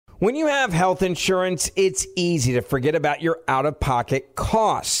When you have health insurance, it's easy to forget about your out-of-pocket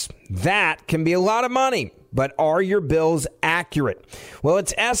costs. That can be a lot of money, but are your bills accurate? Well,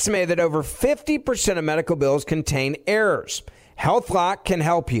 it's estimated that over 50% of medical bills contain errors. HealthLock can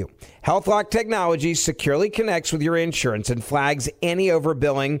help you. HealthLock technology securely connects with your insurance and flags any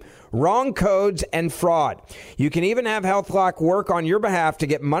overbilling, wrong codes, and fraud. You can even have HealthLock work on your behalf to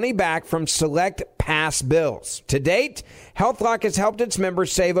get money back from select past bills. To date, HealthLock has helped its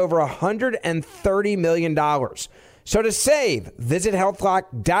members save over $130 million. So to save, visit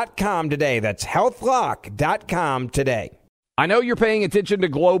healthlock.com today. That's healthlock.com today. I know you're paying attention to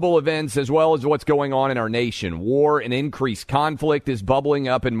global events as well as what's going on in our nation. War and increased conflict is bubbling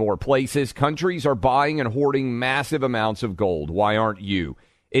up in more places. Countries are buying and hoarding massive amounts of gold. Why aren't you?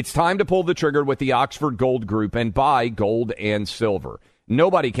 It's time to pull the trigger with the Oxford Gold Group and buy gold and silver.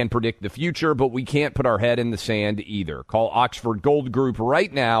 Nobody can predict the future, but we can't put our head in the sand either. Call Oxford Gold Group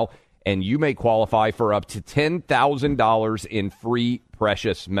right now, and you may qualify for up to $10,000 in free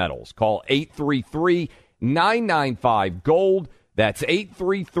precious metals. Call 833-995-GOLD. That's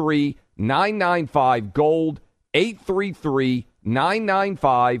 833-995-GOLD,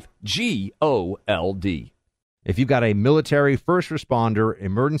 833-995-GOLD. If you've got a military, first responder,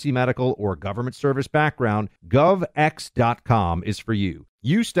 emergency medical, or government service background, GovX.com is for you.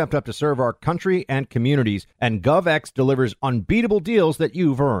 You stepped up to serve our country and communities, and GovX delivers unbeatable deals that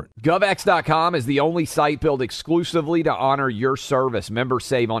you've earned. GovX.com is the only site built exclusively to honor your service. Members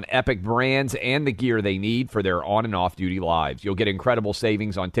save on epic brands and the gear they need for their on- and off-duty lives. You'll get incredible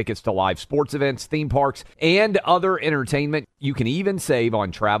savings on tickets to live sports events, theme parks, and other entertainment. You can even save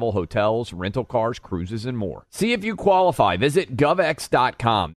on travel, hotels, rental cars, cruises, and more. See if you qualify. Visit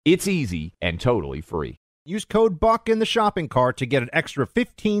GovX.com. It's easy and totally free. Use code BUCK in the shopping cart to get an extra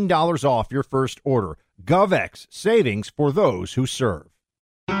 $15 off your first order. GovX, savings for those who serve.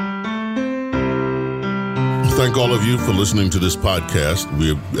 Thank all of you for listening to this podcast.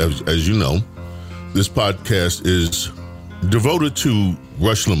 As you know, this podcast is devoted to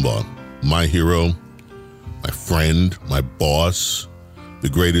Rush Limbaugh, my hero, my friend, my boss, the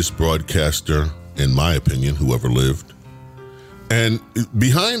greatest broadcaster, in my opinion, who ever lived. And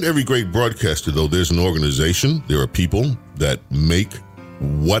behind every great broadcaster, though, there's an organization. There are people that make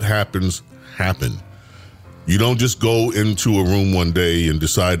what happens happen. You don't just go into a room one day and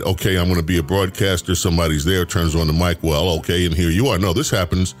decide, okay, I'm going to be a broadcaster. Somebody's there, turns on the mic. Well, okay, and here you are. No, this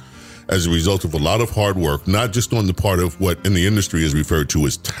happens as a result of a lot of hard work, not just on the part of what in the industry is referred to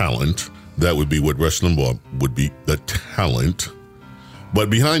as talent. That would be what Rush Limbaugh would be, the talent. But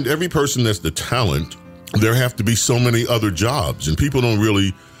behind every person that's the talent, there have to be so many other jobs, and people don't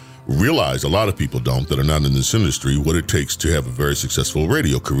really realize, a lot of people don't, that are not in this industry, what it takes to have a very successful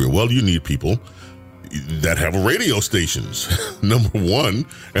radio career. Well, you need people that have radio stations, number one,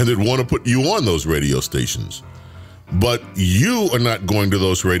 and that want to put you on those radio stations. But you are not going to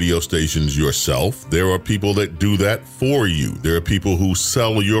those radio stations yourself. There are people that do that for you. There are people who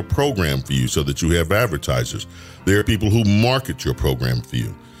sell your program for you so that you have advertisers. There are people who market your program for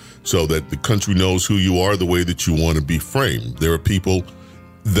you, so that the country knows who you are, the way that you want to be framed. There are people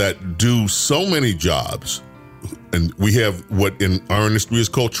that do so many jobs, and we have what in our industry is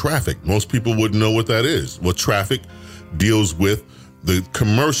called traffic. Most people wouldn't know what that is. Well, traffic deals with the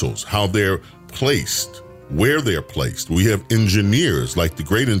commercials, how they're placed, where they're placed. We have engineers, like the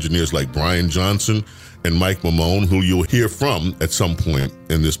great engineers like Brian Johnson and Mike Mamone, who you'll hear from at some point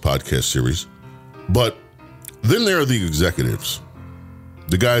in this podcast series. But then there are the executives.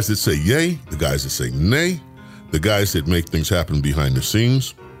 The guys that say yay, the guys that say nay, the guys that make things happen behind the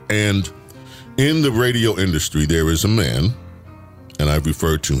scenes. And in the radio industry, there is a man, and I've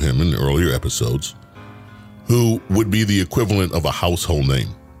referred to him in earlier episodes, who would be the equivalent of a household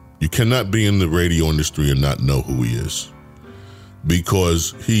name. You cannot be in the radio industry and not know who he is,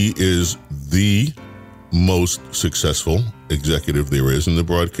 because he is the most successful executive there is in the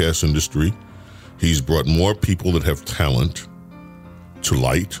broadcast industry. He's brought more people that have talent to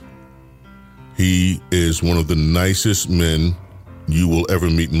light. He is one of the nicest men you will ever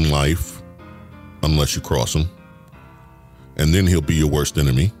meet in life, unless you cross him. And then he'll be your worst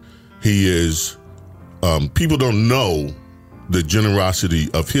enemy. He is, people don't know the generosity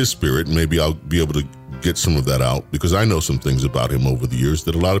of his spirit. Maybe I'll be able to get some of that out, because I know some things about him over the years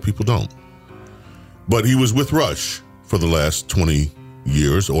that a lot of people don't. But he was with Rush for the last 20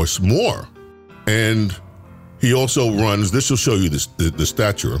 years or more. And he also runs, this will show you the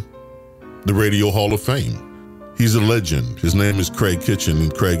stature, the Radio Hall of Fame. He's a legend. His name is Craig Kitchen,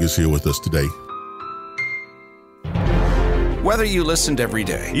 and Craig is here with us today. whether you listened every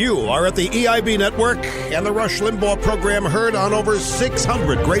day. You are at the EIB network and the Rush Limbaugh program heard on over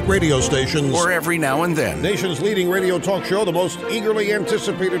 600 great radio stations. Or every now and then. Nation's leading radio talk show, the most eagerly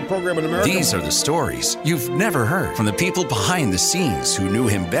anticipated program in America. These are the stories you've never heard from the people behind the scenes who knew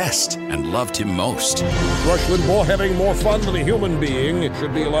him best and loved him most. Rush Limbaugh having more fun than a human being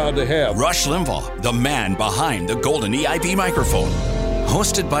should be allowed to have. Rush Limbaugh, the man behind the golden EIB microphone.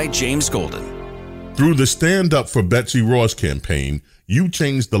 Hosted by James Golden. Through the Stand Up for Betsy Ross campaign, you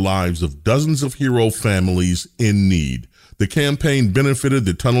changed the lives of dozens of hero families in need. The campaign benefited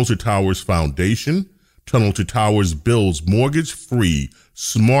the Tunnel to Towers Foundation. Tunnel to Towers builds mortgage-free,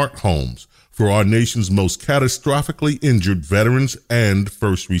 smart homes for our nation's most catastrophically injured veterans and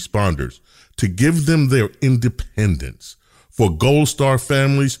first responders to give them their independence. For Gold Star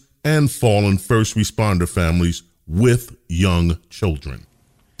families and fallen first responder families with young children.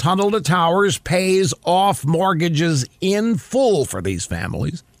 Tunnel to Towers pays off mortgages in full for these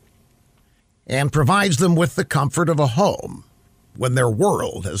families and provides them with the comfort of a home when their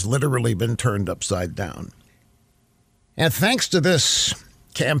world has literally been turned upside down. And thanks to this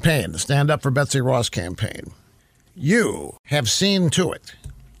campaign, the Stand Up for Betsy Ross campaign, you have seen to it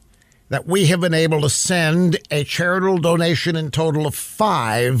that we have been able to send a charitable donation in total of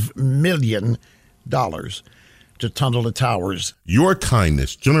 $5 million to Tunnel to Towers. Your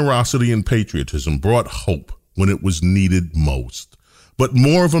kindness, generosity, and patriotism brought hope when it was needed most. But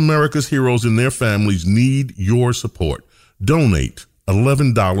more of America's heroes and their families need your support. Donate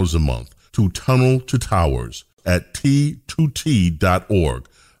 $11 a month to Tunnel to Towers at T2T.org.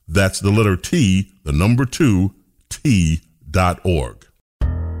 That's the letter T, the number 2, T.org.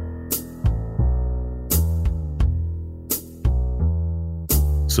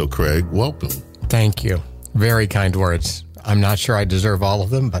 So, Craig, welcome. Thank you. Very kind words. I'm not sure I deserve all of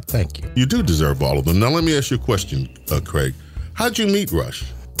them, but thank you. You do deserve all of them. Now, let me ask you a question, Craig. How'd you meet Rush?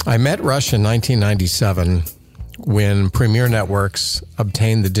 I met Rush in 1997 when Premier Networks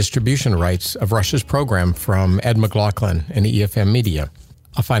obtained the distribution rights of Rush's program from Ed McLaughlin and EFM Media.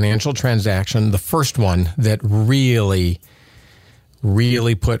 A financial transaction, the first one that really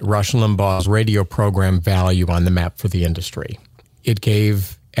put Rush Limbaugh's radio program value on the map for the industry. It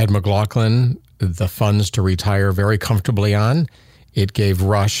gave Ed McLaughlin the funds to retire very comfortably on. It gave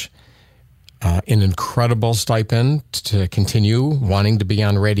Rush an incredible stipend to continue wanting to be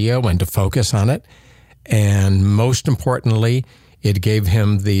on radio and to focus on it. And most importantly, it gave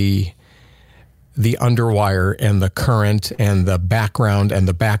him the underwire and the current and the background and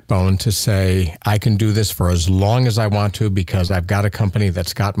the backbone to say, I can do this for as long as I want to because I've got a company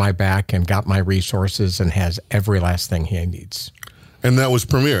that's got my back and got my resources and has every last thing he needs. And that was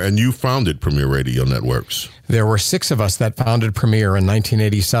Premier, and you founded Premier Radio Networks. There were 6 of us that founded Premier in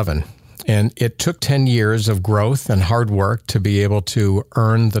 1987, and it took 10 years of growth and hard work to be able to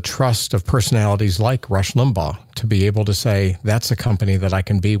earn the trust of personalities like Rush Limbaugh, to be able to say, that's a company that I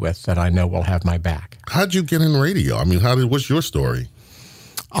can be with, that I know will have my back. How'd you get in radio? I mean, what's your story?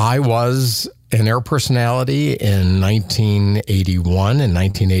 I was an air personality in 1981 and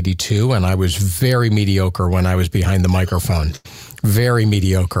 1982, and I was very mediocre when I was behind the microphone. Very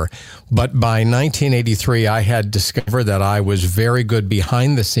mediocre. But by 1983, I had discovered that I was very good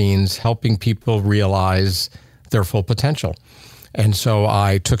behind the scenes, helping people realize their full potential. And so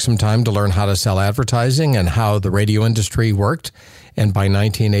I took some time to learn how to sell advertising and how the radio industry worked. And by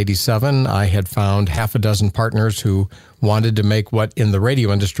 1987, I had found half a dozen partners who wanted to make what in the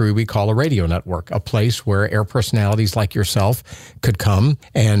radio industry we call a radio network, a place where air personalities like yourself could come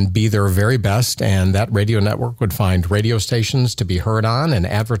and be their very best. And that radio network would find radio stations to be heard on and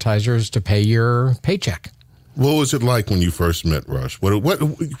advertisers to pay your paycheck. What was it like when you first met Rush?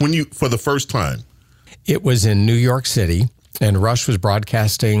 When you, for the first time? It was in New York City, and Rush was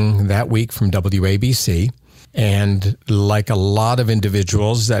broadcasting that week from WABC. And like a lot of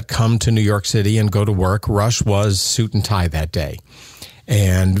individuals that come to New York City and go to work, Rush was suit and tie that day.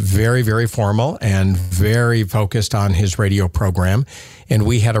 And very, very formal and very focused on his radio program. And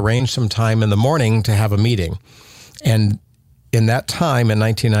we had arranged some time in the morning to have a meeting. And in that time, in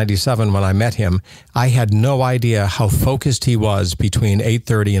 1997, when I met him, I had no idea how focused he was between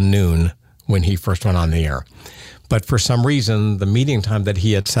 8:30 and noon when he first went on the air. But for some reason, the meeting time that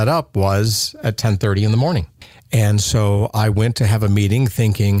he had set up was at 10:30 in the morning. And so I went to have a meeting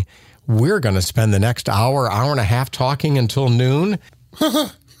thinking, we're going to spend the next hour and a half talking until noon.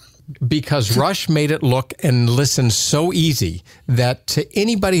 Because Rush made it look and listen so easy that to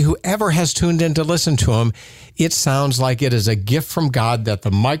anybody who ever has tuned in to listen to him, it sounds like it is a gift from God that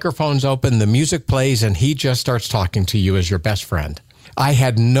the microphone's open, the music plays, and he just starts talking to you as your best friend. I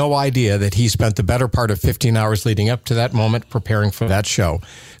had no idea that he spent the better part of 15 hours leading up to that moment preparing for that show.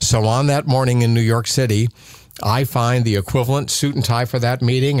 So on that morning in New York City, I find the equivalent suit and tie for that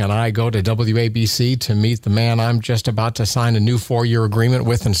meeting, and I go to WABC to meet the man I'm just about to sign a new 4-year agreement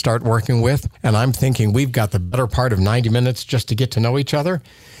with and start working with. And I'm thinking we've got the better part of 90 minutes just to get to know each other.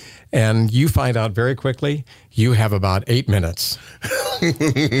 And you find out very quickly you have about 8 minutes.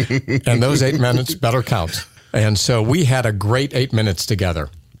 And those 8 minutes better count. And so we had a great 8 minutes together.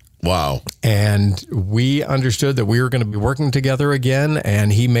 Wow. And we understood that we were going to be working together again,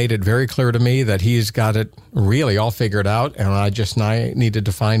 and he made it very clear to me that he's got it really all figured out, and I just needed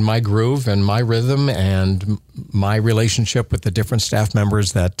to find my groove and my rhythm and my relationship with the different staff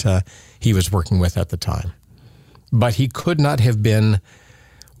members that he was working with at the time. But he could not have been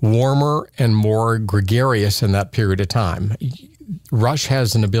warmer and more gregarious in that period of time. Rush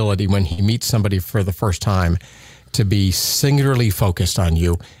has an ability when he meets somebody for the first time to be singularly focused on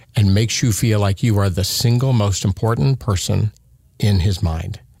you and makes you feel like you are the single most important person in his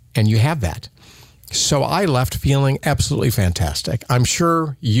mind. And you have that. So I left feeling absolutely fantastic. I'm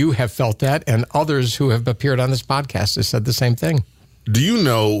sure you have felt that, and others who have appeared on this podcast have said the same thing. Do you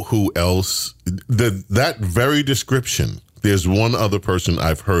know who else, that very description, there's one other person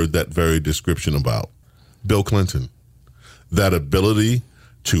I've heard that very description about, Bill Clinton. That ability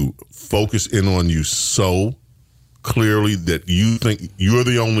to focus in on you so clearly that you think you're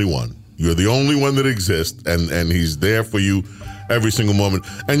the only one. You're the only one that exists, and he's there for you every single moment.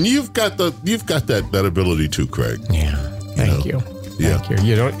 And you've got that ability too, Craig. Yeah. Thank you. Thank you.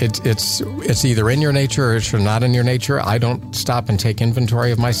 You don't. It's either in your nature or it's not in your nature. I don't stop and take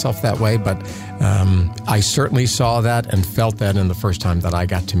inventory of myself that way, but I certainly saw that and felt that in the first time that I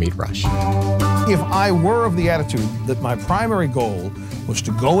got to meet Rush. If I were of the attitude that my primary goal was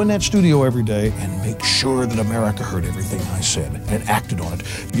to go in that studio every day and make sure that America heard everything I said and acted on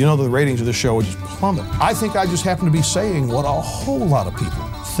it, you know, the ratings of the show would just plummet. I think I just happen to be saying what a whole lot of people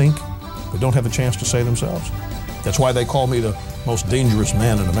think but don't have a chance to say themselves. That's why they call me the most dangerous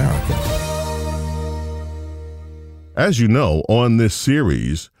man in America. As you know, on this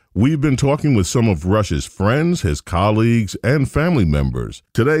series, we've been talking with some of Rush's friends, his colleagues, and family members.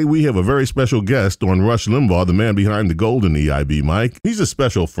 Today, we have a very special guest on Rush Limbaugh, the man behind the golden EIB mic. He's a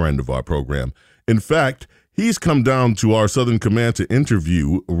special friend of our program. In fact, he's come down to our Southern Command to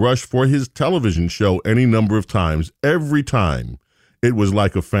interview Rush for his television show any number of times. Every time, it was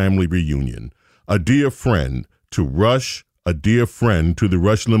like a family reunion. A dear friend to Rush, a dear friend to the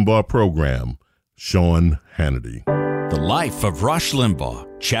Rush Limbaugh program, Sean Hannity. The Life of Rush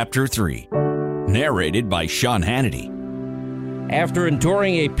Limbaugh, Chapter 3, narrated by Sean Hannity. After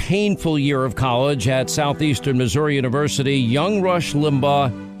enduring a painful year of college at Southeastern Missouri University, young Rush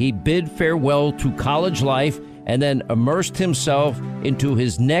Limbaugh, he bid farewell to college life and then immersed himself into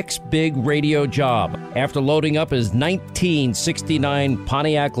his next big radio job. After loading up his 1969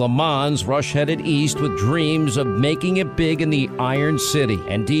 Pontiac Le Mans, Rush headed east with dreams of making it big in the Iron City.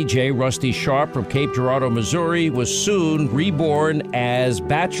 And DJ Rusty Sharp from Cape Girardeau, Missouri, was soon reborn as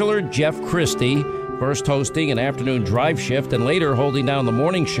Bachelor Jeff Christie, first hosting an afternoon drive shift and later holding down the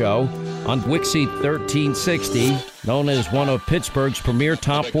morning show on Wixie 1360, known as one of Pittsburgh's premier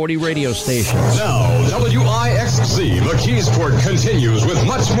top 40 radio stations. Now, WIXZ McKeesport continues with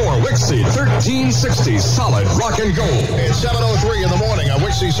much more Wixie 1360 solid rock and gold. It's 7:03 in the morning on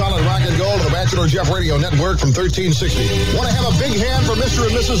Wixie Solid Rock and Gold, the Bachelor Jeff Radio Network from 1360. Want to have a big hand for Mr.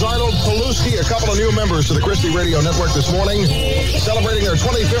 and Mrs. Arnold Paluski, a couple of new members to the Christie Radio Network this morning, celebrating their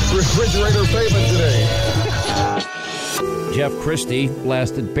 25th refrigerator payment today. Jeff Christie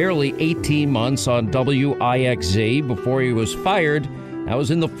lasted barely 18 months on WIXZ before he was fired. That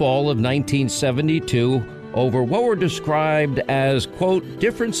was in the fall of 1972 over what were described as, quote,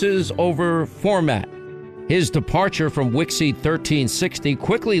 differences over format. His departure from Wixie 1360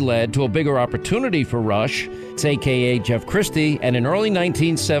 quickly led to a bigger opportunity for Rush, a.k.a. Jeff Christie, and in early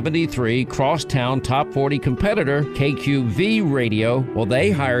 1973, crosstown top 40 competitor KQV Radio, well,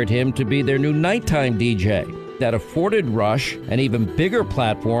 they hired him to be their new nighttime DJ. That afforded Rush an even bigger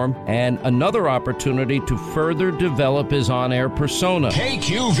platform and another opportunity to further develop his on-air persona.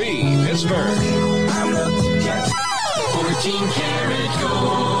 KQV Pittsburgh. I'm looking at 14-karat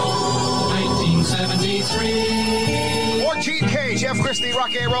gold, 1973. 14K, Jeff Christie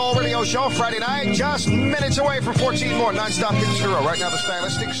Rock and Roll Radio Show, Friday night, just minutes away from 14 more non-stop hits in a row. Right now, the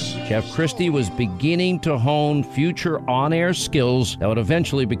Stylistics. Jeff Christie was beginning to hone future on-air skills that would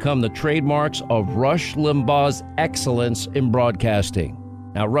eventually become the trademarks of Rush Limbaugh's excellence in broadcasting.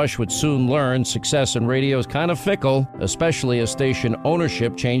 Now, Rush would soon learn success in radio is kind of fickle, especially as station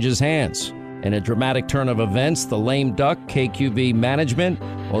ownership changes hands. In a dramatic turn of events, the lame duck, KQV management,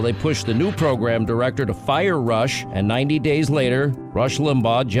 well, they pushed the new program director to fire Rush, and 90 days later, Rush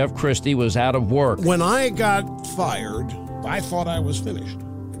Limbaugh, Jeff Christie, was out of work. When I got fired, I thought I was finished.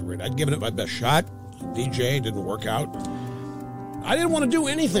 I'd given it my best shot. DJ didn't work out. I didn't want to do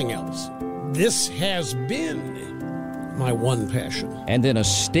anything else. This has been my one passion. And in a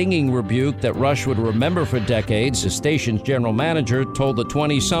stinging rebuke that Rush would remember for decades, the station's general manager told the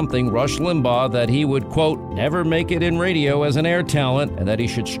 20-something Rush Limbaugh that he would, quote, never make it in radio as an air talent, and that he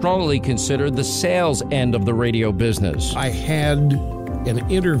should strongly consider the sales end of the radio business. I had an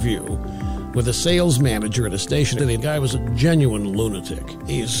interview with a sales manager at a station, and the guy was a genuine lunatic.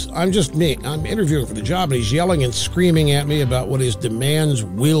 I'm just me. I'm interviewing for the job, and he's yelling and screaming at me about what his demands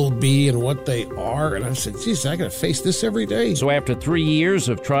will be and what they are. And I said, geez, I got to face this every day. So after 3 years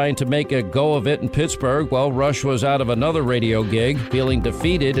of trying to make a go of it in Pittsburgh, well, Rush was out of another radio gig. Feeling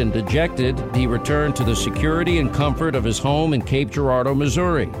defeated and dejected, he returned to the security and comfort of his home in Cape Girardeau,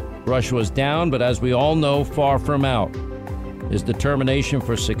 Missouri. Rush was down, but as we all know, far from out. His determination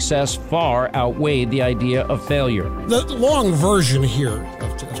for success far outweighed the idea of failure. The long version here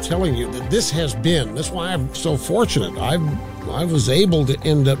of telling you that that's why I'm so fortunate. I was able to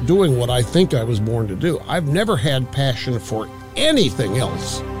end up doing what I think I was born to do. I've never had passion for anything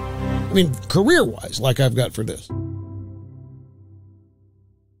else. I mean, career-wise, like I've got for this.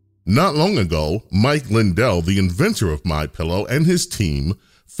 Not long ago, Mike Lindell, the inventor of MyPillow, and his team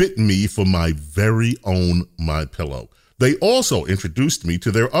fit me for my very own MyPillow. They also introduced me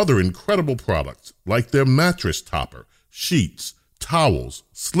to their other incredible products, like their mattress topper, sheets, towels,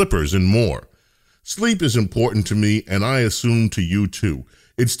 slippers, and more. Sleep is important to me, and I assume to you too.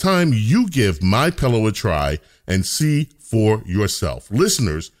 It's time you give MyPillow a try and see for yourself.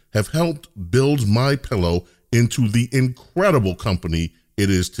 Listeners have helped build MyPillow into the incredible company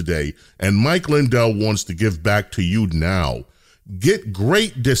it is today, and Mike Lindell wants to give back to you now. Get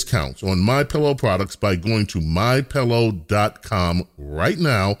great discounts on MyPillow products by going to MyPillow.com right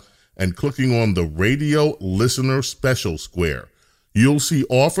now and clicking on the Radio Listener Special square. You'll see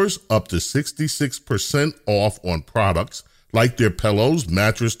offers up to 66% off on products like their pillows,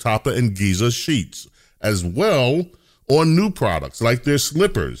 mattress topper, and Giza sheets, as well on new products like their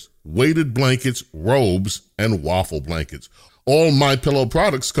slippers, weighted blankets, robes, and waffle blankets. All MyPillow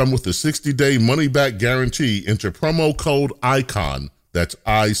products come with a 60-day money-back guarantee. Enter promo code ICON. That's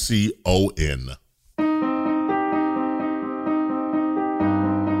ICON.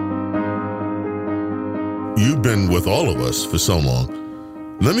 You've been with all of us for so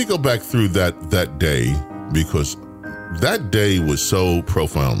long. Let me go back through that day, because that day was so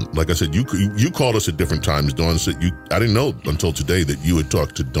profound. Like I said, you called us at different times. Dawn said I didn't know until today that you had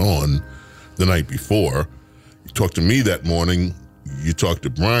talked to Dawn the night before. You talked to me that morning. You talked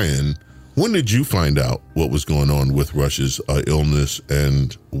to Brian. When did you find out what was going on with Rush's illness,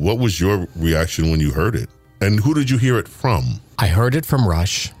 and what was your reaction when you heard it? And who did you hear it from? I heard it from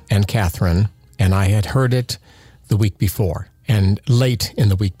Rush and Catherine, and I had heard it the week before and late in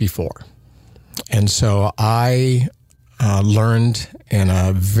the week before. And so I learned in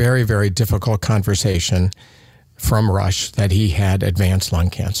a very, very difficult conversation from Rush that he had advanced lung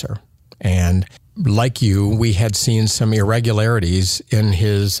cancer. And like you, we had seen some irregularities in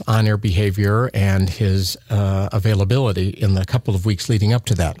his on-air behavior and his availability in the couple of weeks leading up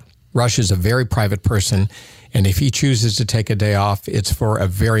to that. Rush is a very private person, and if he chooses to take a day off, it's for a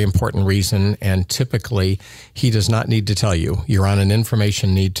very important reason, and typically he does not need to tell you. You're on an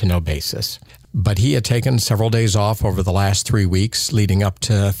information need-to-know basis. But he had taken several days off over the last 3 weeks leading up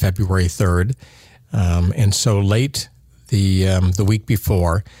to February 3rd, and so late the week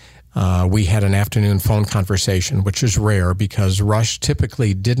before, we had an afternoon phone conversation, which is rare because Rush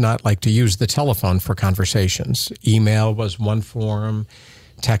typically did not like to use the telephone for conversations. Email was one form.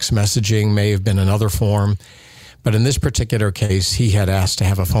 Text messaging may have been another form. But in this particular case, he had asked to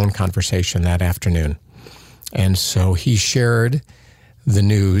have a phone conversation that afternoon. And so he shared the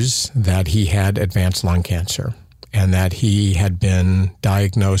news that he had advanced lung cancer and that he had been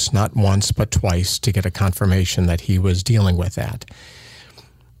diagnosed not once but twice to get a confirmation that he was dealing with that.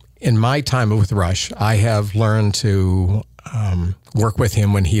 In my time with Rush, I have learned to work with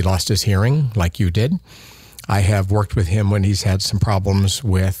him when he lost his hearing, like you did. I have worked with him when he's had some problems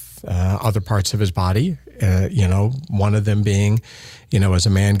with other parts of his body. One of them being, as a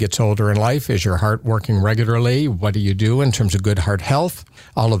man gets older in life, is your heart working regularly? What do you do in terms of good heart health?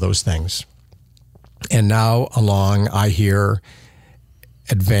 All of those things. And now along, I hear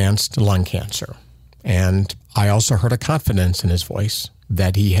advanced lung cancer. And I also heard a confidence in his voice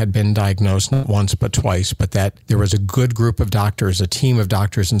that he had been diagnosed not once but twice, but that there was a good group of doctors, a team of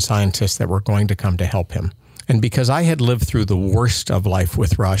doctors and scientists that were going to come to help him. And because I had lived through the worst of life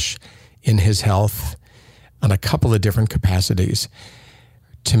with Rush in his health on a couple of different capacities,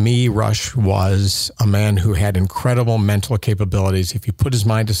 to me, Rush was a man who had incredible mental capabilities. If he put his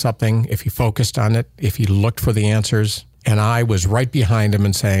mind to something, if he focused on it, if he looked for the answers, and I was right behind him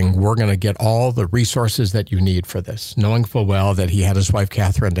and saying, we're going to get all the resources that you need for this, knowing full well that he had his wife,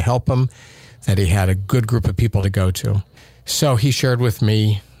 Catherine, to help him, that he had a good group of people to go to. So he shared with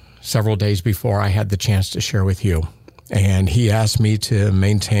me several days before I had the chance to share with you. And he asked me to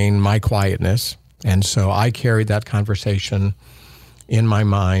maintain my quietness. And so I carried that conversation in my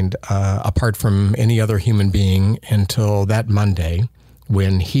mind, apart from any other human being, until that Monday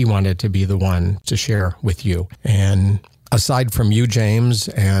when he wanted to be the one to share with you. And aside from you, James,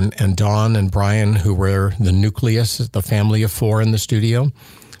 and Dawn and Brian, who were the nucleus, the family of four in the studio,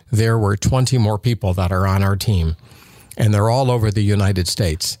 there were 20 more people that are on our team. And they're all over the United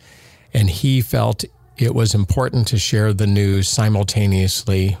States. And he felt it was important to share the news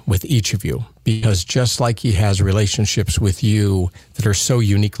simultaneously with each of you, because just like he has relationships with you that are so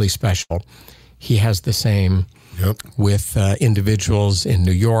uniquely special, he has the same with individuals in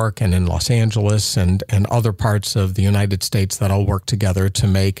New York and in Los Angeles and other parts of the United States that all work together to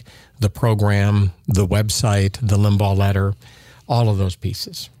make the program, the website, the Limbaugh letter, all of those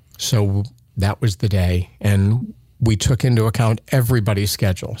pieces. So that was the day. And we took into account everybody's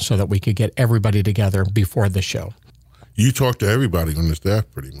schedule so that we could get everybody together before the show. You talked to everybody on the staff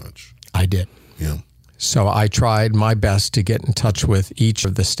pretty much. I did. Yeah. So I tried my best to get in touch with each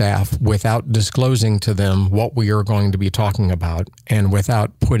of the staff without disclosing to them what we are going to be talking about and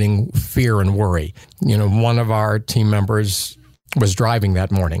without putting fear and worry. You know, one of our team members was driving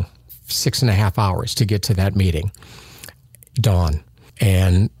that morning, 6.5 hours to get to that meeting, Dawn.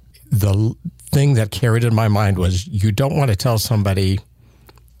 And the thing that carried in my mind was, you don't want to tell somebody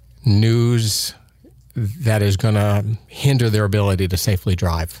news that is going to hinder their ability to safely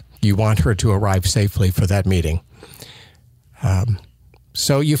drive. You want her to arrive safely for that meeting.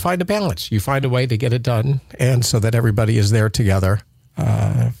 So you find a balance. You find a way to get it done, and so that everybody is there together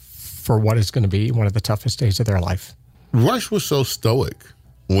for what is going to be one of the toughest days of their life. Rush was so stoic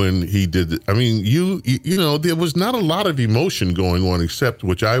when he did it. I mean, you know, there was not a lot of emotion going on, except,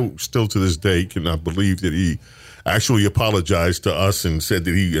 which I still to this day cannot believe, that he actually apologized to us and said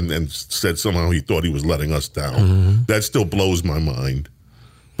that and said somehow he thought he was letting us down. Mm-hmm. That still blows my mind.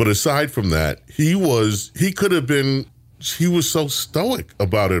 But aside from that, he was so stoic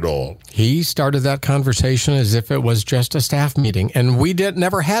about it all. He started that conversation as if it was just a staff meeting. And we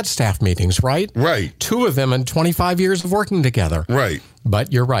never had staff meetings, right? Right. 2 of them in 25 years of working together. Right.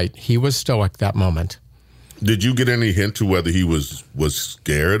 But you're right. He was stoic that moment. Did you get any hint to whether he was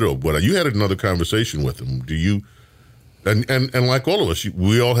scared or what? You had another conversation with him. Do you? And like all of us,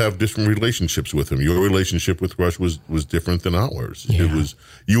 we all have different relationships with him. Your relationship with Rush was different than ours. Yeah.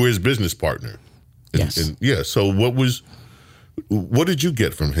 You were his business partner. Yes. So what did you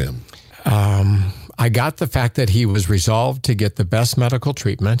get from him? I got the fact that he was resolved to get the best medical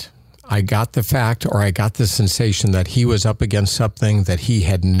treatment. I got the sensation that he was up against something that he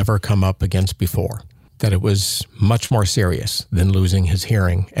had never come up against before, that it was much more serious than losing his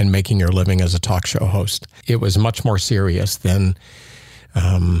hearing and making your living as a talk show host. It was much more serious than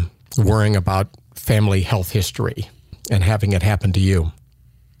worrying about family health history and having it happen to you.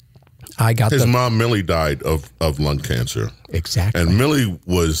 His mom, Millie, died of lung cancer. Exactly. And Millie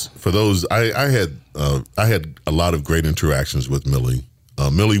was, for those, I had a lot of great interactions with Millie.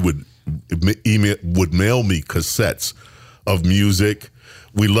 Millie would mail me cassettes of music.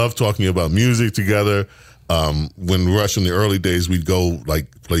 We loved talking about music together. When Rush in the early days, we'd go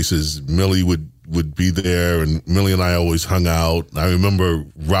like places. Millie would be there, and Millie and I always hung out. I remember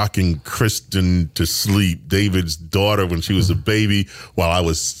rocking Kristen to sleep, David's daughter, when she was a baby, while I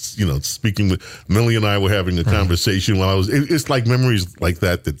was, speaking with Millie and I were having a conversation while I was. It's like memories like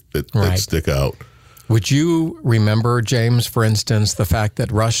that stick out. Would you remember, James, for instance, the fact that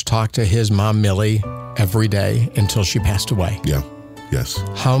Rush talked to his mom, Millie, every day until she passed away? Yeah. Yes.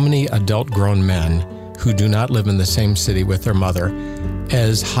 How many adult grown men who do not live in the same city with their mother,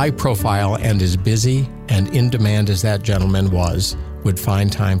 as high profile and as busy and in demand as that gentleman was, would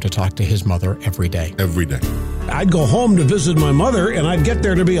find time to talk to his mother every day? Every day. I'd go home to visit my mother, and I'd get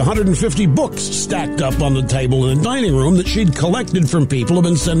there to be 150 books stacked up on the table in the dining room that she'd collected from people who've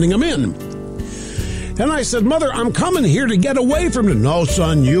been sending them in. And I said, Mother, I'm coming here to get away from them. No,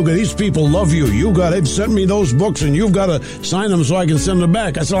 son, these people love you. They've sent me those books, and you've got to sign them so I can send them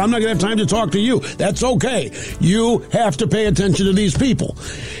back. I said, I'm not going to have time to talk to you. That's okay. You have to pay attention to these people.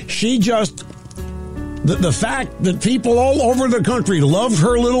 She just... The fact that people all over the country love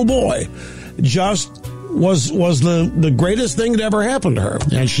her little boy just was the greatest thing that ever happened to her.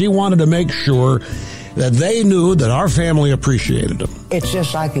 And she wanted to make sure that they knew that our family appreciated him. It's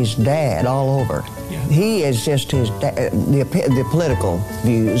just like his dad all over. Yeah. He is just his dad. The political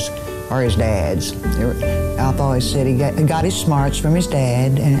views are his dad's. I've always said he got his smarts from his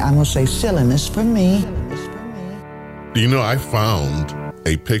dad, and I'm going to say silliness from me. I found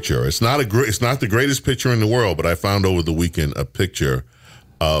a picture. It's not the greatest picture in the world, but I found over the weekend a picture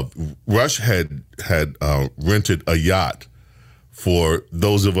of Rush had rented a yacht for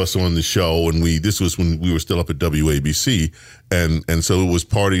those of us on the show, and this was when we were still up at WABC, and so it was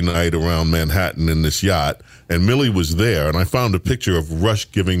party night around Manhattan in this yacht, and Millie was there, and I found a picture of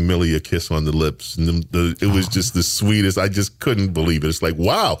Rush giving Millie a kiss on the lips, and it was just the sweetest. I just couldn't believe it. It's like,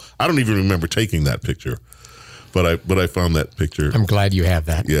 wow, I don't even remember taking that picture. But I found that picture. I'm glad you have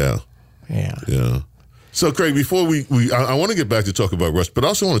that. Yeah. Yeah. So, Craig, before I want to get back to talk about Rush, but I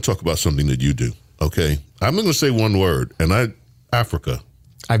also want to talk about something that you do, okay? I'm going to say one word, and Africa.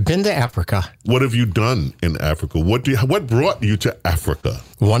 I've been to Africa. What have you done in Africa? What brought you to Africa?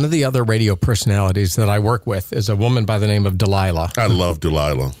 One of the other radio personalities that I work with is a woman by the name of Delilah. I love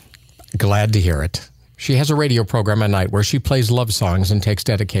Delilah. Glad to hear it. She has a radio program at night where she plays love songs and takes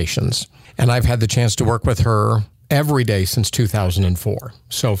dedications. And I've had the chance to work with her every day since 2004.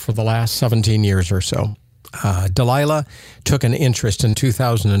 So for the last 17 years or so. Delilah took an interest in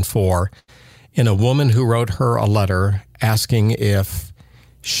 2004 in a woman who wrote her a letter asking if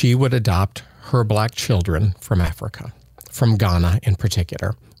she would adopt her black children from Africa, from Ghana in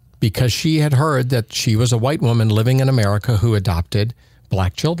particular, because she had heard that she was a white woman living in America who adopted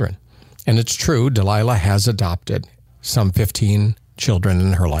black children. And it's true, Delilah has adopted some 15 children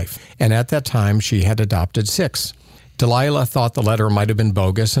in her life. And at that time, she had adopted 6. Delilah thought the letter might have been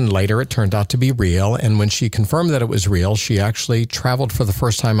bogus, and later it turned out to be real. And when she confirmed that it was real, she actually traveled for the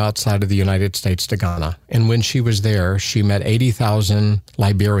first time outside of the United States to Ghana. And when she was there, she met 80,000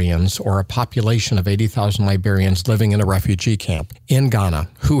 Liberians, or a population of 80,000 Liberians living in a refugee camp in Ghana,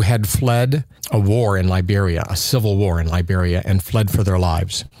 who had fled a war in Liberia, a civil war in Liberia, and fled for their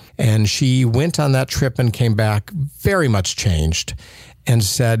lives. And she went on that trip and came back very much changed and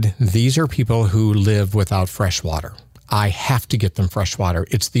said, these are people who live without fresh water. I have to get them fresh water.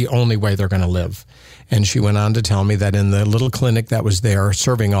 It's the only way they're going to live. And she went on to tell me that in the little clinic that was there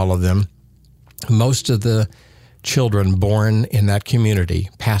serving all of them, most of the children born in that community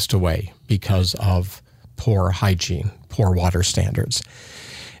passed away because of poor hygiene, poor water standards.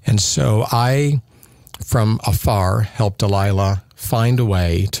 And so I, from afar, helped Delilah find a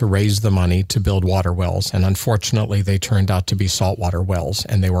way to raise the money to build water wells. And unfortunately, they turned out to be saltwater wells,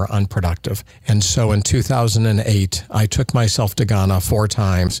 and they were unproductive. And so in 2008, I took myself to Ghana 4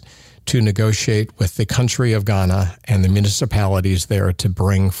 times to negotiate with the country of Ghana and the municipalities there to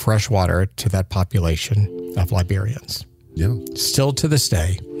bring fresh water to that population of Liberians. Yeah. Still to this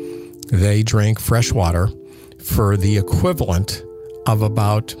day, they drink fresh water for the equivalent of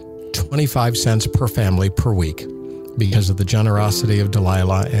about 25 cents per family per week, because of the generosity of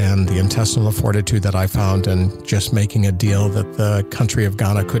Delilah and the intestinal fortitude that I found in just making a deal that the country of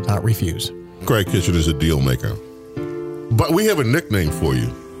Ghana could not refuse. Craig Kitchen is a deal maker. But we have a nickname for you.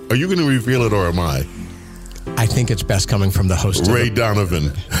 Are you going to reveal it, or am I? I think it's best coming from the host. Ray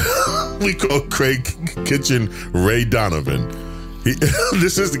Donovan. We call Craig Kitchen Ray Donovan.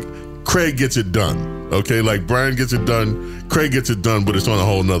 This is Craig gets it done. Okay, like Brian gets it done, Craig gets it done, but it's on a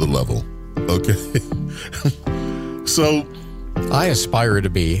whole nother level. Okay. So I aspire to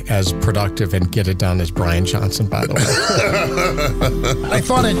be as productive and get it done as Brian Johnson, by the way. I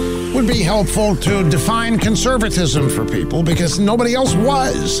thought it would be helpful to define conservatism for people because nobody else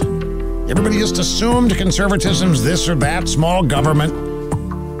was. Everybody just assumed conservatism's this or that, small government,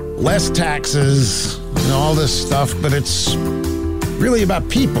 less taxes, and all this stuff, but it's really about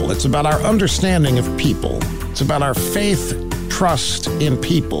people. It's about our understanding of people. It's about our faith, trust in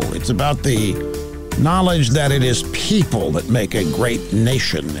people. It's about the knowledge that it is people that make a great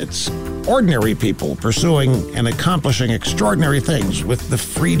nation. It's ordinary people pursuing and accomplishing extraordinary things with the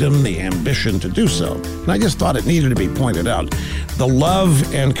freedom, the ambition to do so. And I just thought it needed to be pointed out. The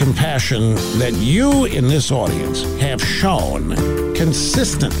love and compassion that you in this audience have shown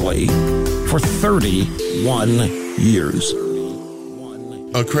consistently for 31 years.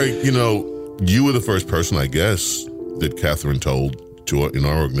 Craig, you were the first person, I guess, that Catherine told in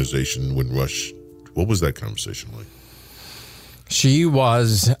our organization when Rush What was that conversation like? She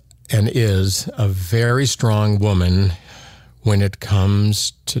was and is a very strong woman when it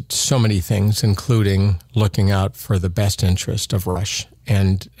comes to so many things, including looking out for the best interest of Rush.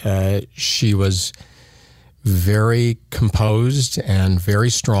 And she was very composed and very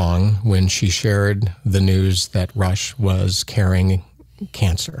strong when she shared the news that Rush was carrying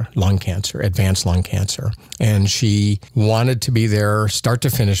cancer, lung cancer, advanced lung cancer. And she wanted to be there start to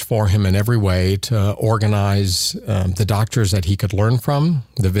finish for him in every way to organize the doctors that he could learn from,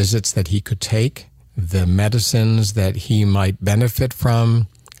 the visits that he could take, the medicines that he might benefit from,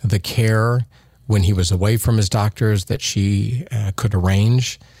 the care when he was away from his doctors that she could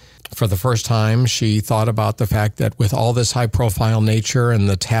arrange. For the first time, she thought about the fact that with all this high-profile nature and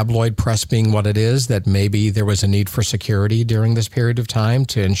the tabloid press being what it is, that maybe there was a need for security during this period of time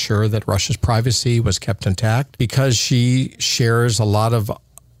to ensure that Rush's privacy was kept intact. Because she shares a lot of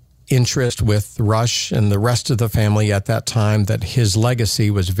interest with Rush and the rest of the family at that time, that his legacy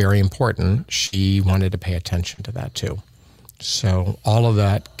was very important, she wanted to pay attention to that too. So all of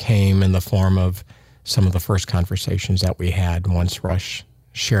that came in the form of some of the first conversations that we had once Rush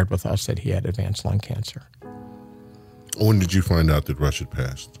shared with us that he had advanced lung cancer. When did you find out that Rush had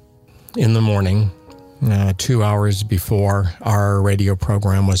passed? In the morning, 2 hours before our radio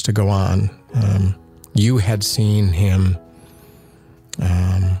program was to go on. You had seen him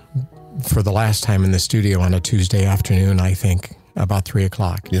for the last time in the studio on a Tuesday afternoon, I think, about 3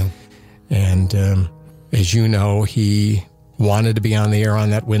 o'clock. Yeah. And as you know, he wanted to be on the air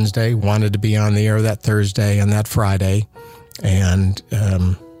on that Wednesday, wanted to be on the air that Thursday and that Friday. And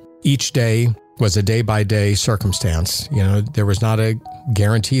each day was a day-by-day circumstance. You know, there was not a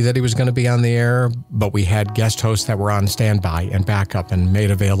guarantee that he was going to be on the air, but we had guest hosts that were on standby and backup and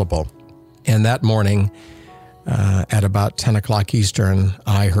made available. And that morning, at about 10 o'clock Eastern,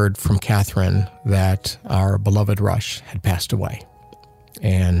 I heard from Catherine that our beloved Rush had passed away.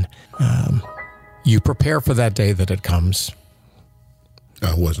 And you prepare for that day that it comes.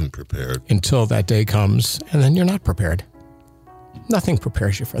 I wasn't prepared. Until that day comes, and then you're not prepared. Nothing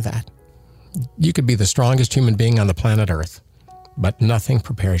prepares you for that. You could be the strongest human being on the planet Earth, but nothing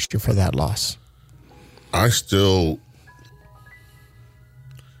prepares you for that loss. I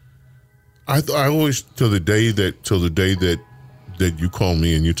always, till the day that you called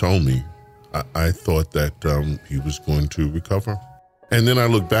me and you told me, I thought that he was going to recover. And then I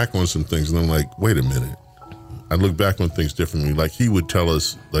look back on some things and I'm like, wait a minute. I look back on things differently. Like he would tell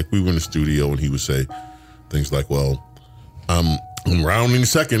us, like we were in the studio and he would say things like, well, I'm rounding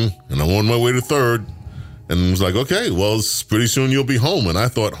second and I'm on my way to third. And it was like, okay, well, pretty soon you'll be home. And I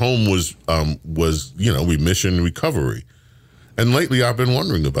thought home was remission recovery. And lately I've been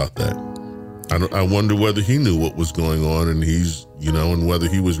wondering about that. I wonder whether he knew what was going on and and whether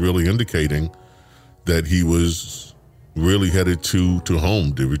he was really indicating that he was really headed to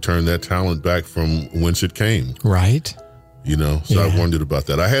home to return that talent back from whence it came. Right. So yeah. I wondered about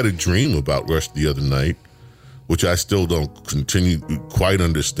that. I had a dream about Rush the other night, which I still don't quite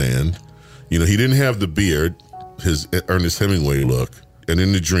understand. He didn't have the beard, his Ernest Hemingway look. And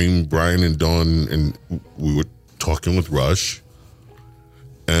in the dream, Brian and Dawn and we were talking with Rush.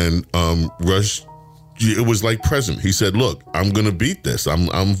 And Rush, it was like present. He said, "Look, I'm gonna beat this.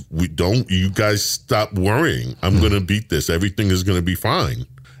 You guys stop worrying. I'm gonna beat this. Everything is gonna be fine."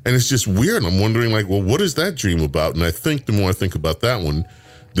 And it's just weird. I'm wondering, like, well, what is that dream about? And I think the more I think about that one,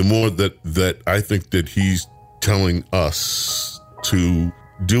 the more that I think that he's telling us to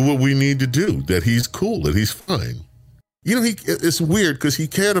do what we need to do. That he's cool. That he's fine. It's weird because he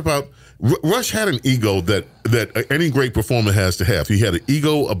cared about. Rush had an ego that any great performer has to have. He had an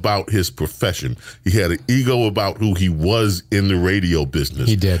ego about his profession. He had an ego about who he was in the radio business.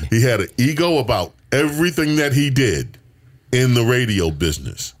 He did. He had an ego about everything that he did in the radio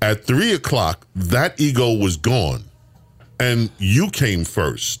business. At 3 o'clock, that ego was gone. And you came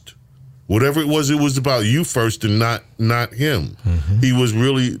first. Whatever it was about you first and not him. Mm-hmm. He was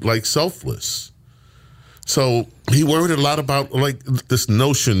really like selfless. So he worried a lot about like this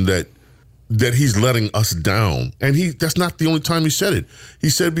notion that he's letting us down. And that's not the only time he said it. He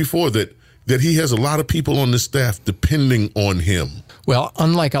said before that he has a lot of people on the staff depending on him. Well,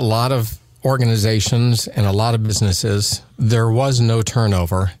 unlike a lot of organizations and a lot of businesses, there was no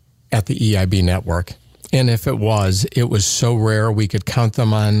turnover at the EIB network. And if it was so rare we could count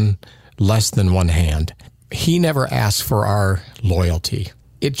them on less than one hand. He never asked for our loyalty.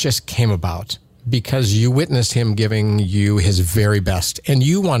 It just came about. because you witnessed him giving you his very best, and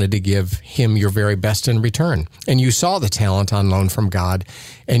you wanted to give him your very best in return. And you saw the talent on loan from God,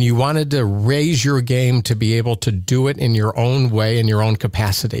 and you wanted to raise your game to be able to do it in your own way, in your own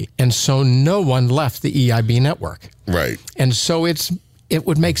capacity. And so no one left the EIB network. Right. And so it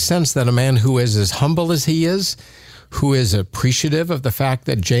would make sense that a man who is as humble as he is, who is appreciative of the fact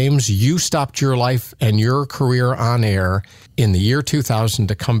that, James, you stopped your life and your career on air in the year 2000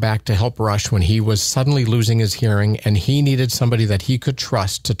 to come back to help Rush when he was suddenly losing his hearing, and he needed somebody that he could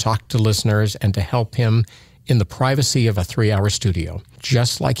trust to talk to listeners and to help him in the privacy of a 3-hour studio.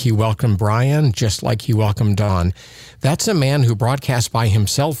 Just like he welcomed Brian, just like he welcomed Don. That's a man who broadcast by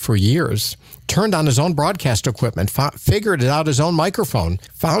himself for years, turned on his own broadcast equipment, figured it out his own microphone,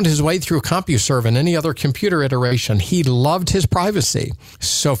 found his way through CompuServe and any other computer iteration. He loved his privacy.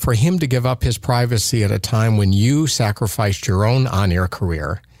 So for him to give up his privacy at a time when you sacrificed your own on-air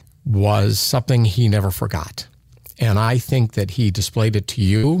career was something he never forgot. And I think that he displayed it to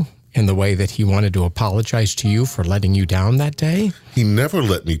you in the way that he wanted to apologize to you for letting you down that day. He never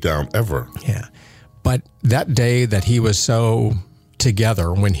let me down, ever. Yeah. But that day that he was so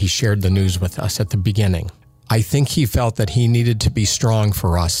together when he shared the news with us at the beginning, I think he felt that he needed to be strong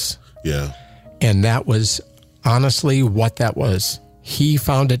for us. Yeah. And that was honestly what that was. He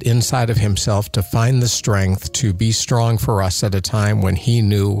found it inside of himself to find the strength to be strong for us at a time when he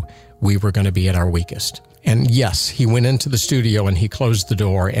knew we were going to be at our weakest. And yes, he went into the studio and he closed the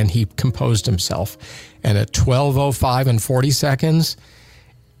door and he composed himself. And at 12:05 and 40 seconds,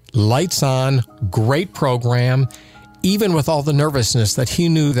 lights on, great program. Even with all the nervousness that he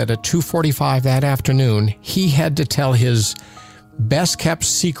knew that at 2:45 that afternoon, he had to tell his best kept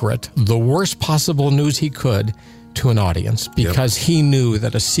secret, the worst possible news he could, to an audience, because he knew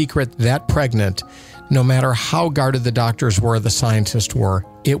that a secret that pregnant, no matter how guarded the doctors were, the scientists were,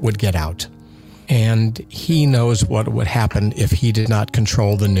 it would get out. And he knows what would happen if he did not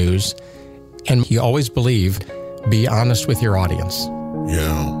control the news. And he always believed, be honest with your audience.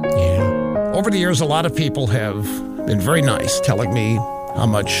 Yeah. Over the years, a lot of people have been very nice, telling me how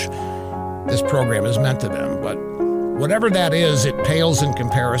much this program has meant to them. But whatever that is, it pales in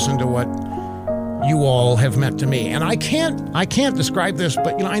comparison to what you all have meant to me. And I can't describe this,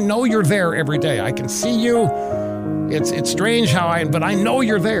 but I know you're there every day. I can see you. It's strange but I know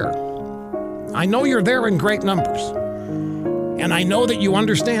you're there. I know you're there in great numbers. And I know that you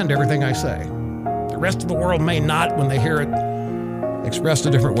understand everything I say. The rest of the world may not when they hear it expressed a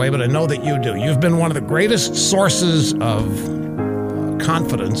different way, but I know that you do. You've been one of the greatest sources of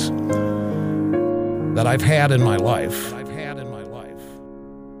confidence that I've had in my life.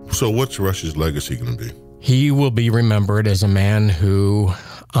 So what's Rush's legacy going to be? He will be remembered as a man who,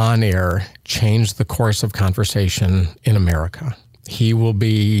 on air, changed the course of conversation in America. He will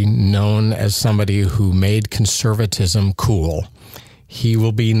be known as somebody who made conservatism cool. He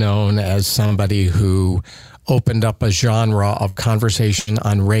will be known as somebody who opened up a genre of conversation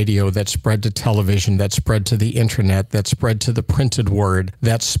on radio that spread to television, that spread to the internet, that spread to the printed word,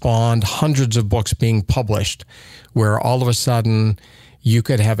 that spawned hundreds of books being published, where all of a sudden you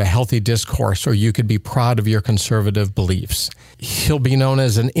could have a healthy discourse or you could be proud of your conservative beliefs. He'll be known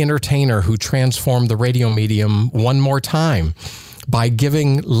as an entertainer who transformed the radio medium one more time by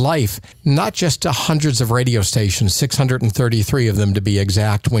giving life, not just to hundreds of radio stations, 633 of them to be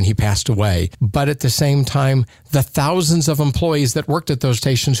exact when he passed away, but at the same time, the thousands of employees that worked at those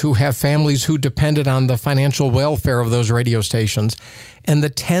stations who have families who depended on the financial welfare of those radio stations, and the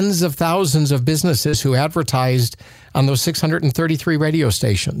tens of thousands of businesses who advertised on those 633 radio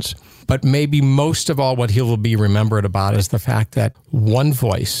stations. But maybe most of all, what he will be remembered about is the fact that one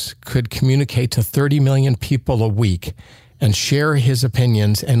voice could communicate to 30 million people a week and share his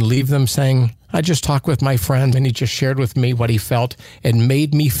opinions and leave them saying, I just talked with my friend and he just shared with me what he felt and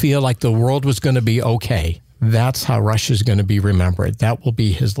made me feel like the world was going to be okay. That's how Rush is going to be remembered. That will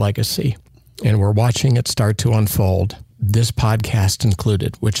be his legacy. And we're watching it start to unfold, this podcast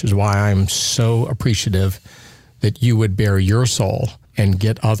included, which is why I'm so appreciative that you would bare your soul and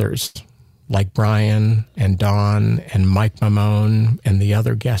get others like Brian and Don and Mike Mamone and the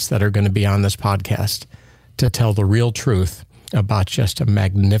other guests that are going to be on this podcast to tell the real truth about just a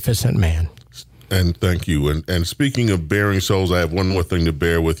magnificent man. And thank you. And speaking of bearing souls, I have one more thing to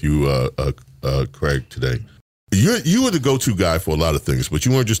bear with you, Craig, today. You were the go-to guy for a lot of things, but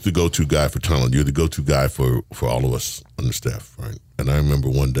you weren't just the go-to guy for talent. You're the go-to guy for all of us on the staff, right? And I remember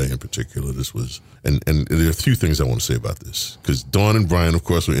one day in particular, this was, and there are a few things I want to say about this, because Dawn and Brian, of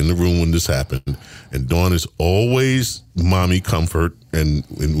course, were in the room when this happened, and Dawn is always mommy comfort, and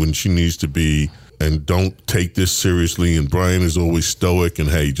when she needs to be, and don't take this seriously, and Brian is always stoic, and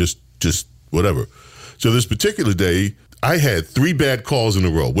hey, just whatever. So this particular day, I had 3 bad calls in a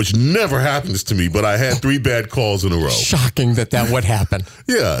row, which never happens to me, but I had 3 bad calls in a row. Shocking that would happen.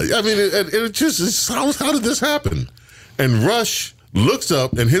 Yeah, I mean, it just, how did this happen? And Rush looks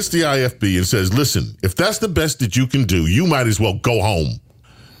up and hits the IFB and says, listen, if that's the best that you can do, you might as well go home.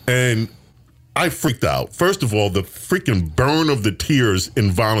 And I freaked out. First of all, the freaking burn of the tears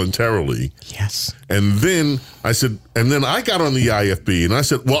involuntarily. Yes. And then I said, and then I got on the IFB and I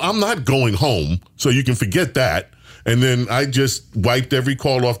said, well, I'm not going home, so you can forget that. And then I just wiped every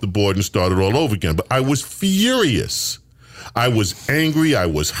call off the board and started all over again. But I was furious. I was angry. I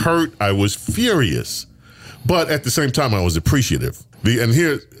was hurt. I was furious. But at the same time, I was appreciative. So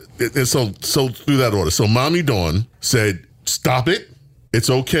through that order. So Mommy Dawn said, stop it. It's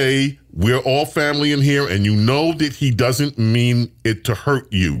okay. We're all family in here, and you know that he doesn't mean it to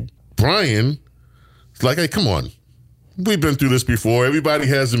hurt you. Brian, it's like, hey, come on. We've been through this before. Everybody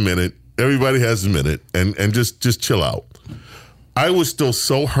has a minute. And just chill out. I was still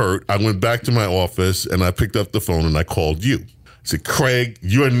so hurt. I went back to my office, and I picked up the phone, and I called you. I said, Craig,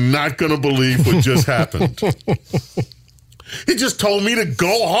 you're not going to believe what just happened. He just told me to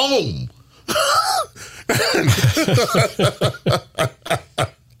go home.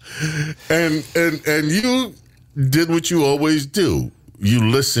 and you did what you always do. You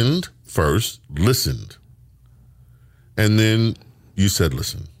listened first, and then you said,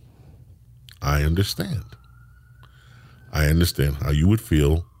 listen, I understand how you would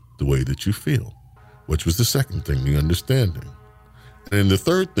feel the way that you feel, which was the second thing, the understanding. And the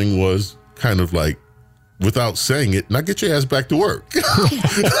third thing was kind of like, without saying it, now get your ass back to work.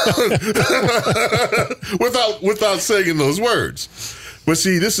 without saying those words. But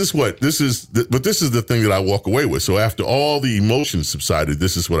see, this is the thing that I walk away with. So after all the emotions subsided,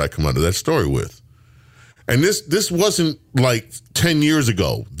 this is what I come out of that story with. And this wasn't like 10 years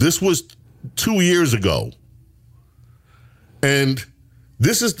ago. This was 2 years ago. And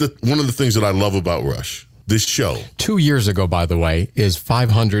this is one of the things that I love about Rush, this show. 2 years ago, by the way, is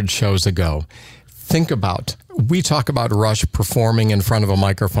 500 shows ago. Think about, we talk about Rush performing in front of a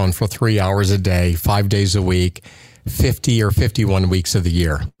microphone for 3 hours a day, 5 days a week, 50 or 51 weeks of the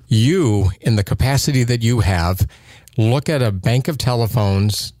year. You, in the capacity that you have, look at a bank of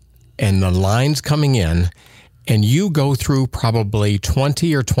telephones and the lines coming in, and you go through probably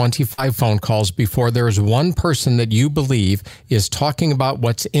 20 or 25 phone calls before there's one person that you believe is talking about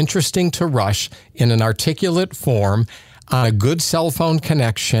what's interesting to Rush in an articulate form on a good cell phone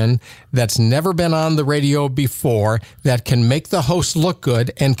connection that's never been on the radio before, that can make the host look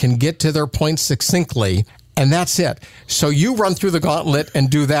good and can get to their point succinctly. And that's it. So you run through the gauntlet and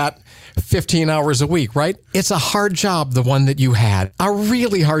do that 15 hours a week, right? It's a hard job, the one that you had. A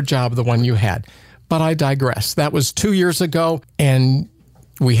really hard job, the one you had. But I digress. That was 2 years ago, and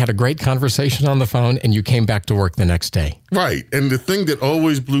we had a great conversation on the phone, and you came back to work the next day. Right. And the thing that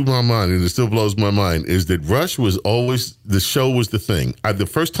always blew my mind, and it still blows my mind, is that Rush was always, the show was the thing. The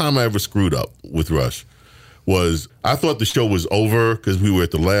first time I ever screwed up with Rush was, I thought the show was over because we were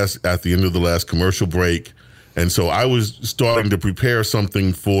at the end of the last commercial break. And so I was starting to prepare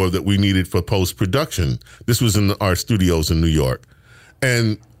something that we needed for post-production. This was in our studios in New York.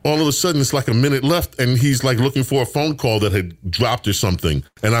 And all of a sudden, it's like a minute left, and he's like looking for a phone call that had dropped or something.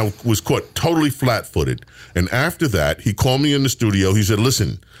 And I was caught totally flat-footed. And after that, he called me in the studio. He said,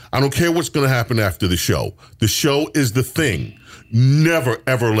 listen, I don't care what's going to happen after the show. The show is the thing. Never,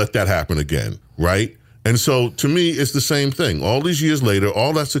 ever let that happen again, right? And so, to me, it's the same thing. All these years later,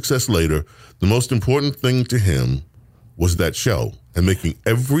 all that success later, the most important thing to him was that show and making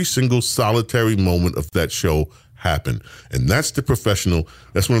every single solitary moment of that show happen. And that's the professional.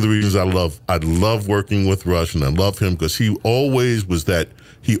 That's one of the reasons I love working with Rush, and I love him because he always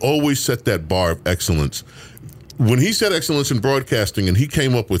set that bar of excellence. When he said excellence in broadcasting and he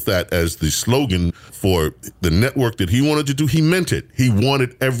came up with that as the slogan for the network that he wanted to do, he meant it. He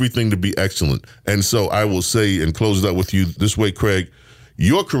wanted everything to be excellent. And so I will say and close it out with you this way, Craig,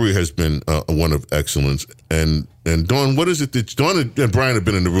 your career has been one of excellence. And Dawn, what is it that Dawn and Brian have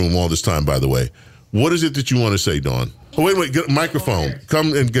been in the room all this time, by the way? What is it that you want to say, Dawn? Oh, wait, get a microphone.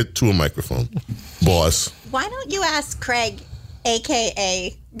 Come and get to a microphone, boss. Why don't you ask Craig,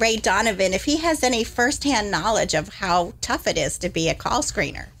 a.k.a. Ray Donovan, if he has any firsthand knowledge of how tough it is to be a call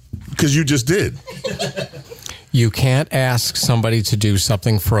screener? Because you just did. You can't ask somebody to do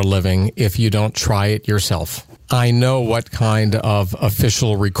something for a living if you don't try it yourself. I know what kind of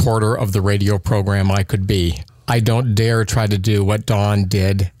official recorder of the radio program I could be. I don't dare try to do what Dawn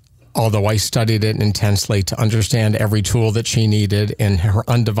did although I studied it intensely to understand every tool that she needed and her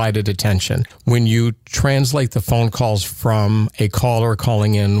undivided attention. When you translate the phone calls from a caller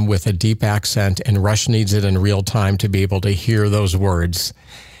calling in with a deep accent, and Rush needs it in real time to be able to hear those words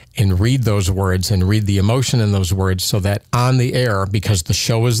and read those words and read the emotion in those words, so that on the air, because the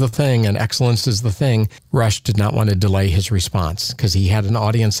show is the thing and excellence is the thing, Rush did not want to delay his response because he had an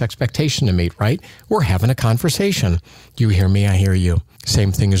audience expectation to meet, right? We're having a conversation. You hear me, I hear you.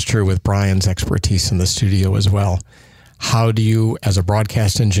 Same thing is true with Brian's expertise in the studio as well. How do you, as a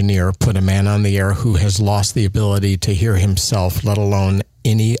broadcast engineer, put a man on the air who has lost the ability to hear himself, let alone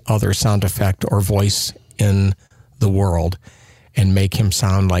any other sound effect or voice in the world, and make him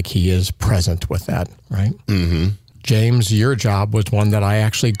sound like he is present with that, right? Mm-hmm. James, your job was one that I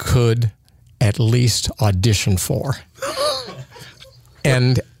actually could at least audition for.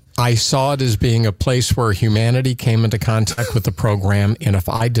 And I saw it as being a place where humanity came into contact with the program, and if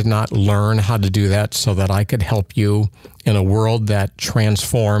I did not learn how to do that so that I could help you in a world that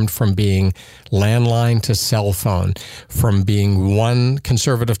transformed from being landline to cell phone, from being one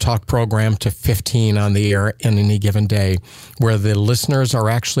conservative talk program to 15 on the air in any given day, where the listeners are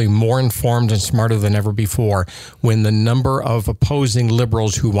actually more informed and smarter than ever before, when the number of opposing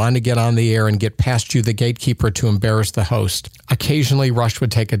liberals who want to get on the air and get past you, the gatekeeper, to embarrass the host. Occasionally, Rush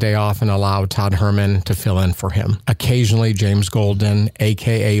would take a day off and allow Todd Herman to fill in for him. Occasionally, James Golden,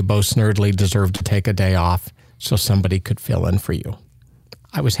 a.k.a. Bo Snerdley, deserved to take a day off so somebody could fill in for you.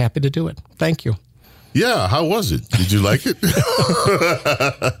 I was happy to do it. Thank you. Yeah, how was it? Did you like it?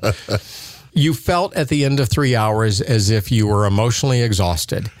 You felt at the end of 3 hours as if you were emotionally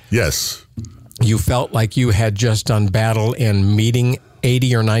exhausted. Yes. You felt like you had just done battle in meeting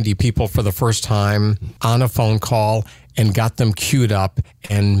 80 or 90 people for the first time on a phone call and got them queued up.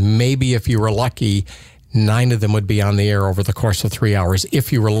 And maybe if you were lucky, 9 of them would be on the air over the course of 3 hours,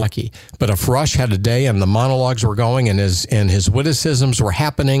 if you were lucky. But if Rush had a day and the monologues were going and his witticisms were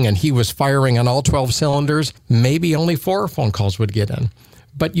happening and he was firing on all 12 cylinders, maybe only 4 phone calls would get in.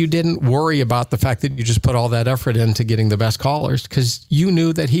 But you didn't worry about the fact that you just put all that effort into getting the best callers because you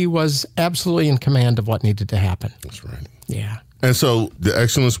knew that he was absolutely in command of what needed to happen. That's right. Yeah. And so the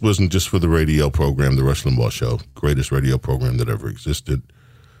excellence wasn't just for the radio program, the Rush Limbaugh Show, greatest radio program that ever existed.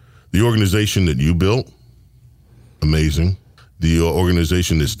 The organization that you built, amazing. The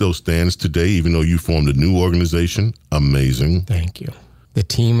organization that still stands today, even though you formed a new organization, amazing. Thank you. The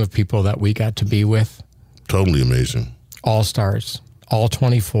team of people that we got to be with, totally amazing. All stars, all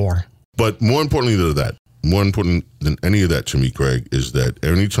 24. But more importantly than that, more important than any of that to me, Craig, is that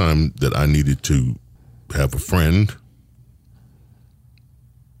any time that I needed to have a friend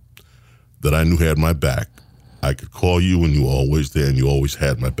that I knew had my back, I could call you and you were always there and you always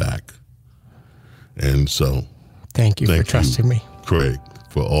had my back. And so Thank you for trusting me, Craig,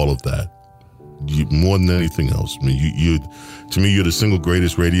 for all of that. You, more than anything else, I mean, you, to me, you're the single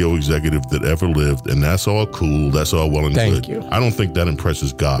greatest radio executive that ever lived, and that's all cool. That's all well and good. Thank you. I don't think that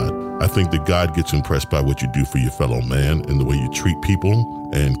impresses God. I think that God gets impressed by what you do for your fellow man and the way you treat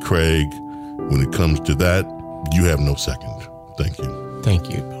people. And Craig, when it comes to that, you have no second. Thank you. Thank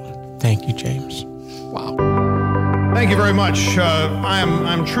you. Thank you, James. Wow. Thank you very much.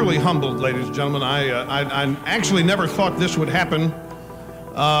 I'm truly humbled, ladies and gentlemen. I actually never thought this would happen,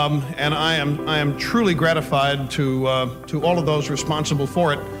 and I am truly gratified to all of those responsible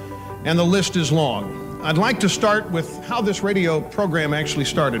for it. And the list is long. I'd like to start with how this radio program actually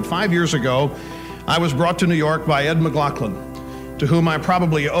started. 5 years ago, I was brought to New York by Ed McLaughlin, to whom I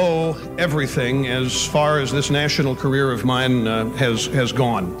probably owe everything as far as this national career of mine has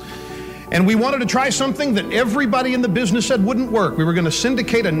gone. And we wanted to try something that everybody in the business said wouldn't work. We were going to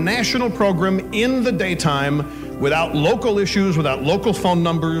syndicate a national program in the daytime without local issues, without local phone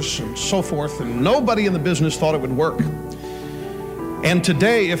numbers, and so forth. And nobody in the business thought it would work. And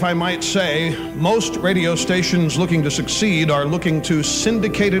today, if I might say, most radio stations looking to succeed are looking to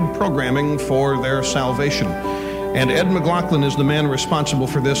syndicated programming for their salvation. And Ed McLaughlin is the man responsible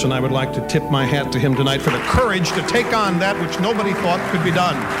for this, and I would like to tip my hat to him tonight for the courage to take on that which nobody thought could be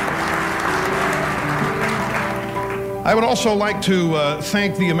done. I would also like to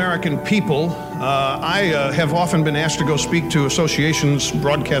thank the American people. I have often been asked to go speak to associations,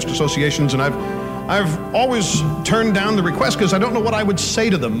 broadcast associations, and I've always turned down the request because I don't know what I would say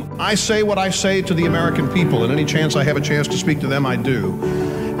to them. I say what I say to the American people, and any chance I have a chance to speak to them, I do.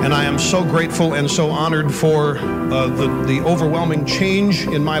 And I am so grateful and so honored for the overwhelming change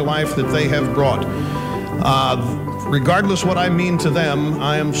in my life that they have brought. Regardless what I mean to them,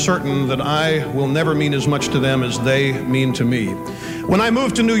 I am certain that I will never mean as much to them as they mean to me. When I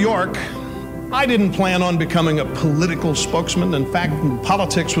moved to New York, I didn't plan on becoming a political spokesman. In fact,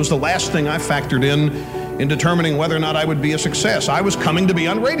 politics was the last thing I factored in determining whether or not I would be a success. I was coming to be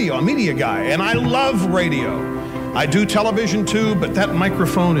on radio, a media guy, and I love radio. I do television too, but that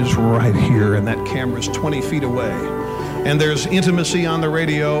microphone is right here and that camera's 20 feet away. And there's intimacy on the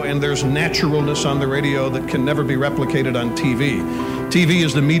radio and there's naturalness on the radio that can never be replicated on TV. TV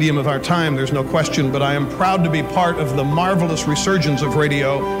is the medium of our time, there's no question, but I am proud to be part of the marvelous resurgence of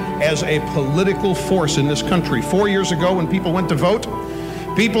radio as a political force in this country. 4 years ago when people went to vote,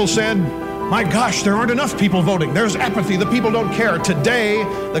 people said, my gosh, there aren't enough people voting. There's apathy. The people don't care. Today,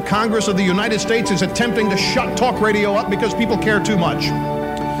 the Congress of the United States is attempting to shut talk radio up because people care too much.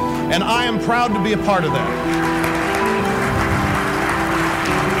 And I am proud to be a part of that.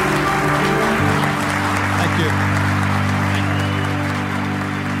 Thank you.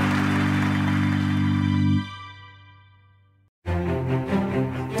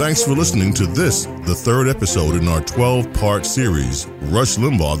 Thanks for listening to this, the third episode in our 12-part series, Rush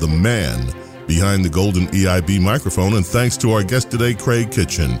Limbaugh, the man behind the golden EIB microphone, and thanks to our guest today, Craig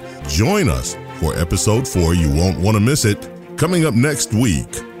Kitchen. Join us for episode 4. You won't want to miss it. Coming up next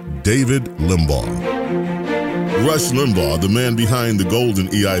week, David Limbaugh. Rush Limbaugh, the man behind the golden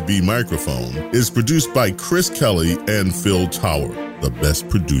EIB microphone, is produced by Chris Kelly and Phil Tower, the best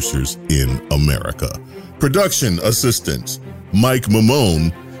producers in America. Production assistants, Mike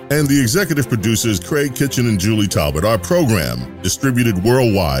Mamone, and the executive producers, Craig Kitchen and Julie Talbot. Our program, distributed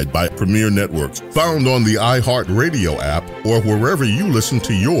worldwide by Premier Networks, found on the iHeartRadio app or wherever you listen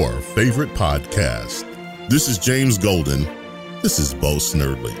to your favorite podcast. This is James Golden. This is Bo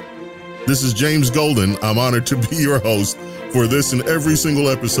Snerdley. This is James Golden. I'm honored to be your host for this and every single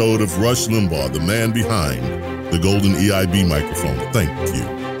episode of Rush Limbaugh, the man behind the golden EIB microphone. Thank you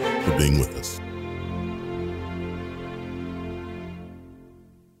for being with us.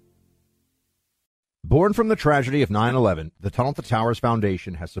 Born from the tragedy of 9/11, the Tunnel to Towers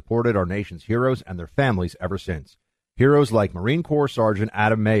Foundation has supported our nation's heroes and their families ever since. Heroes like Marine Corps Sergeant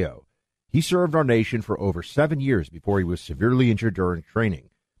Adam Mayo. He served our nation for over 7 years before he was severely injured during training.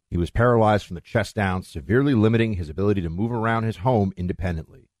 He was paralyzed from the chest down, severely limiting his ability to move around his home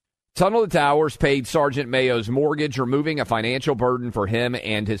independently. Tunnel to Towers paid Sergeant Mayo's mortgage, removing a financial burden for him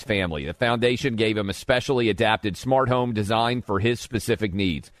and his family. The foundation gave him a specially adapted smart home designed for his specific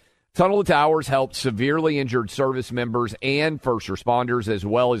needs. Tunnel to Towers helped severely injured service members and first responders, as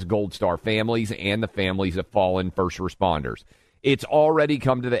well as Gold Star families and the families of fallen first responders. It's already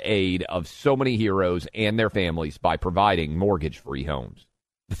come to the aid of so many heroes and their families by providing mortgage-free homes.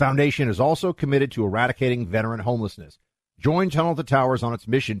 The foundation is also committed to eradicating veteran homelessness. Join Tunnel to Towers on its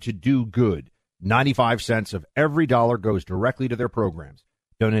mission to do good. 95 cents of every dollar goes directly to their programs.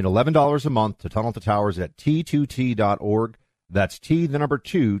 Donate $11 a month to Tunnel to Towers at T2T.org. That's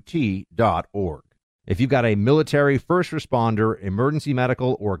T2T.org. If you've got a military, first responder, emergency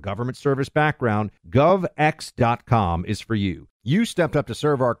medical, or government service background, GovX.com is for you. You stepped up to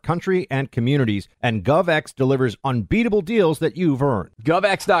serve our country and communities, and GovX delivers unbeatable deals that you've earned.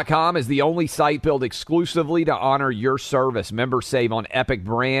 GovX.com is the only site built exclusively to honor your service. Members save on epic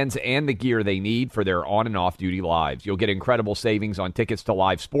brands and the gear they need for their on- and off-duty lives. You'll get incredible savings on tickets to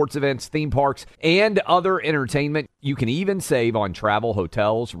live sports events, theme parks, and other entertainment. You can even save on travel,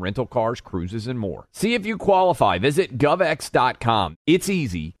 hotels, rental cars, cruises, and more. See if you qualify. Visit GovX.com. It's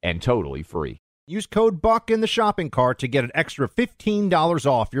easy and totally free. Use code BUCK in the shopping cart to get an extra $15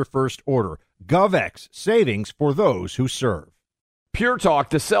 off your first order. GovX, savings for those who serve. Pure Talk,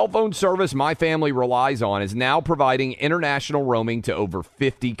 the cell phone service my family relies on, is now providing international roaming to over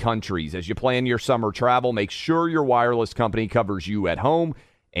 50 countries. As you plan your summer travel, make sure your wireless company covers you at home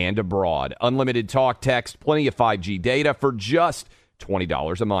and abroad. Unlimited talk, text, plenty of 5G data for just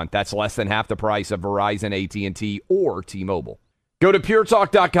 $20 a month. That's less than half the price of Verizon, AT&T, or T-Mobile. Go to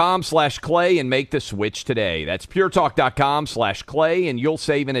puretalk.com/Clay and make the switch today. That's puretalk.com/Clay, and you'll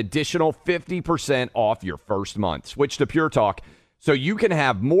save an additional 50% off your first month. Switch to Pure Talk so you can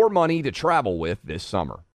have more money to travel with this summer.